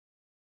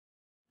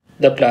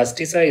The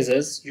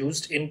plasticizers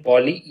used in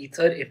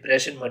polyether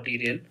impression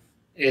material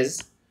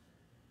is,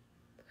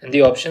 and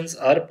the options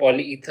are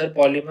polyether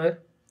polymer,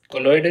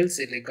 colloidal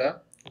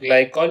silica,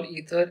 glycol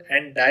ether,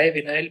 and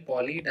divinyl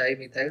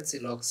polydimethyl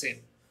siloxane.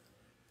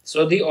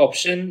 So the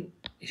option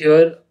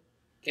here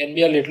can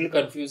be a little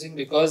confusing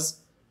because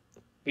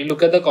we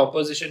look at the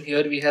composition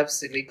here, we have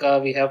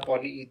silica, we have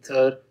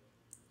polyether.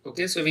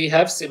 Okay, so we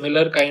have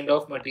similar kind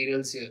of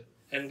materials here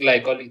and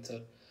glycol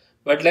ether.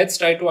 But let's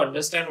try to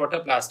understand what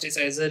a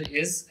plasticizer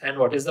is and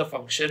what is the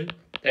function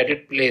that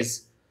it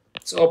plays.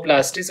 So a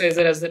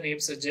plasticizer, as the name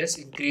suggests,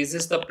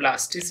 increases the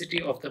plasticity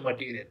of the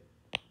material.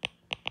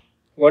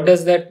 What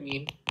does that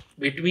mean?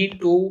 Between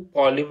two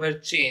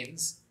polymer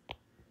chains,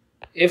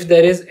 if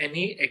there is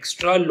any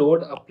extra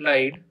load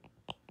applied,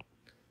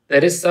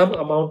 there is some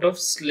amount of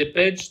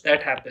slippage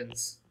that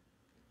happens.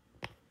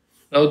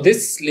 Now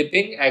this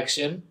slipping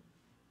action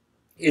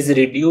is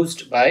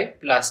reduced by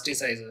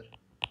plasticizer.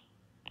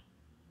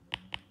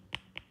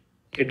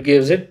 It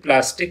gives it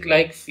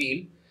plastic-like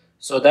feel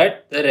so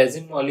that the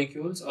resin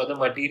molecules or the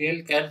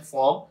material can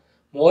form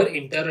more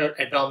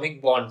interatomic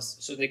bonds,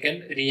 so they can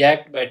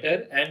react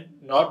better and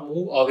not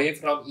move away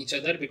from each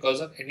other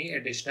because of any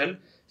additional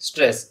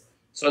stress.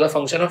 So the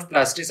function of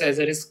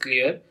plasticizer is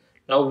clear.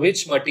 Now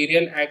which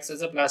material acts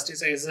as a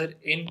plasticizer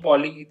in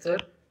polyether?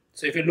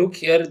 So if you look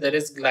here, there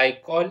is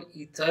glycol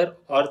ether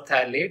or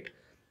phthalate,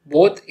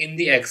 both in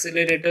the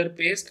accelerator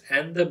paste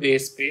and the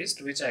base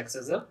paste, which acts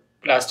as a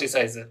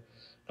plasticizer.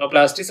 Now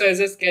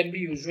plasticizers can be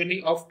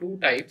usually of two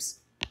types.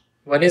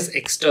 One is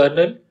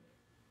external,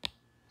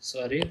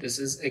 this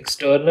is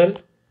external,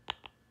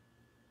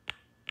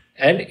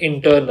 and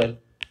internal.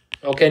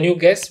 Now can you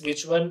guess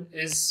which one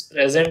is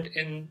present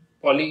in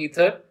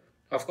polyether?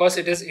 Of course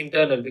it is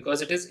internal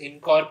because it is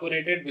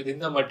incorporated within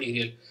the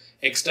material.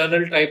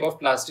 External type of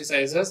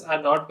plasticizers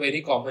are not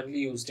very commonly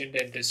used in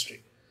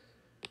dentistry.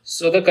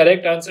 So the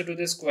correct answer to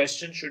this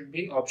question should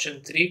be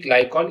option 3.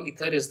 Glycol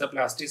ether is the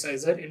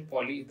plasticizer in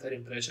polyether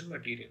impression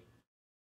material.